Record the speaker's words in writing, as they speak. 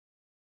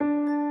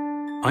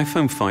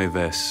iPhone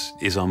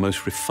 5S is our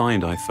most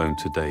refined iPhone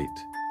to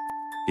date.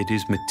 It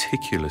is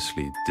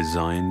meticulously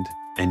designed,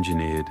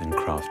 engineered, and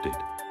crafted.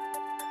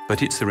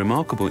 But it's the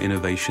remarkable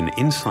innovation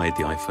inside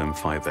the iPhone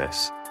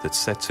 5S that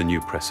sets a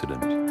new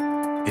precedent.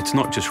 It's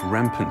not just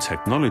rampant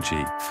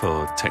technology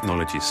for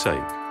technology's sake.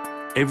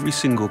 Every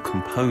single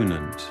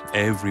component,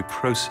 every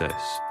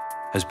process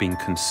has been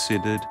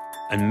considered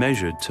and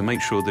measured to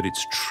make sure that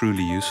it's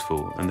truly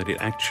useful and that it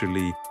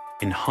actually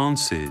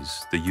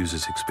enhances the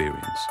user's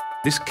experience.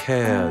 This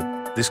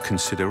care, this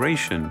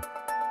consideration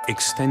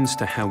extends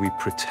to how we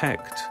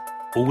protect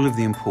all of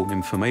the important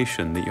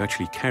information that you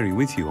actually carry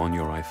with you on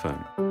your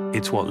iPhone.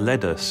 It's what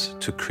led us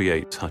to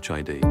create Touch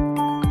ID.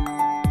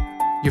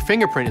 Your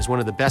fingerprint is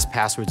one of the best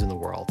passwords in the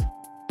world.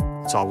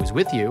 It's always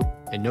with you,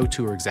 and no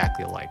two are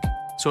exactly alike.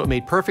 So it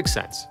made perfect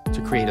sense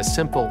to create a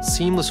simple,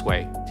 seamless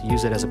way to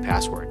use it as a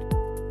password.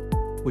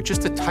 With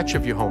just a touch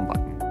of your home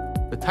button,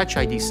 the Touch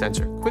ID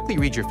sensor quickly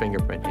reads your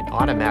fingerprint and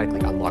automatically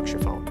unlocks your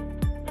phone.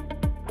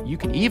 You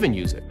can even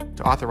use it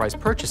to authorize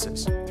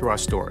purchases through our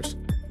stores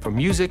for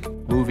music,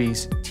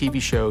 movies,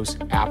 TV shows,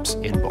 apps,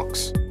 and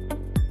books.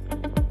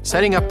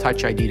 Setting up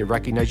Touch ID to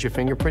recognize your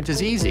fingerprint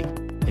is easy,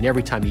 and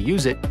every time you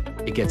use it,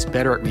 it gets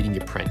better at reading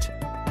your print.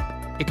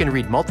 It can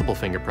read multiple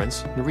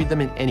fingerprints and read them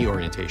in any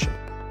orientation.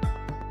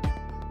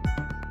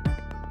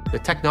 The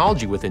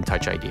technology within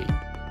Touch ID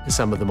is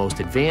some of the most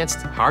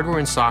advanced hardware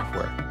and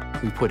software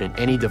we put in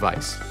any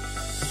device.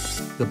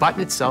 The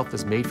button itself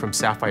is made from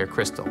sapphire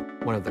crystal,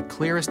 one of the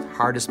clearest,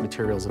 hardest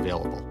materials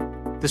available.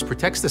 This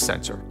protects the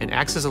sensor and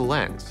acts as a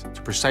lens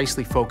to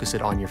precisely focus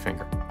it on your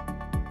finger.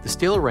 The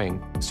steel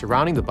ring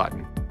surrounding the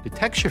button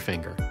detects your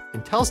finger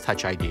and tells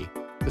Touch ID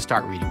to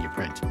start reading your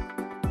print.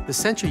 The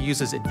sensor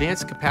uses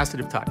advanced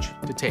capacitive touch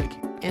to take,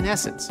 in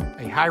essence,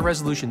 a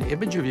high-resolution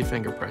image of your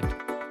fingerprint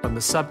from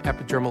the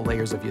subepidermal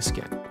layers of your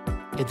skin.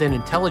 It then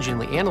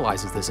intelligently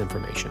analyzes this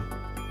information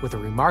with a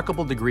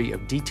remarkable degree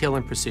of detail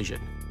and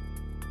precision.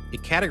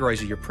 It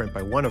categorizes your print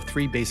by one of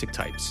three basic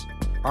types: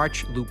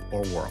 arch, loop,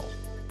 or whorl.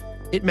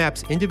 It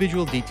maps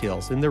individual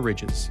details in the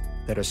ridges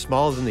that are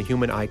smaller than the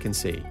human eye can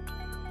see,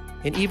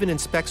 and even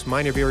inspects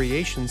minor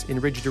variations in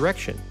ridge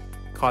direction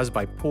caused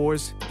by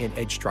pores and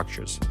edge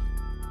structures.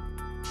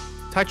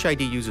 Touch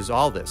ID uses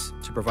all this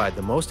to provide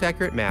the most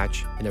accurate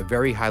match and a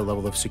very high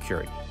level of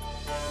security.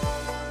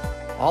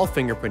 All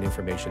fingerprint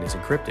information is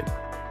encrypted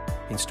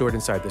and stored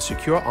inside the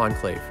secure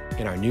enclave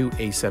in our new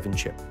A7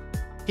 chip.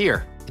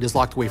 Here, it is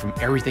locked away from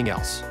everything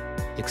else,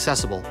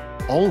 accessible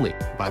only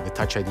by the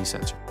Touch ID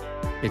sensor.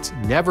 It's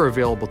never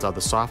available to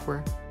other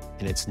software,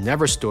 and it's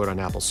never stored on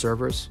Apple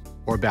servers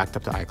or backed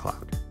up to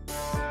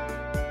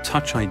iCloud.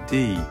 Touch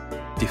ID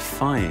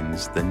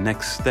defines the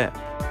next step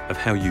of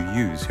how you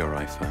use your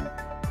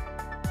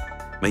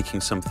iPhone,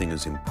 making something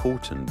as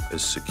important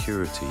as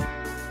security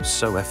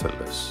so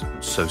effortless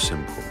and so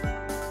simple.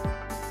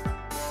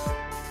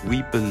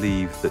 We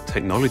believe that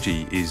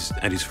technology is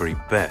at its very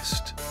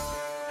best,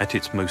 at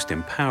its most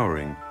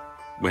empowering,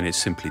 when it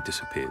simply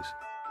disappears.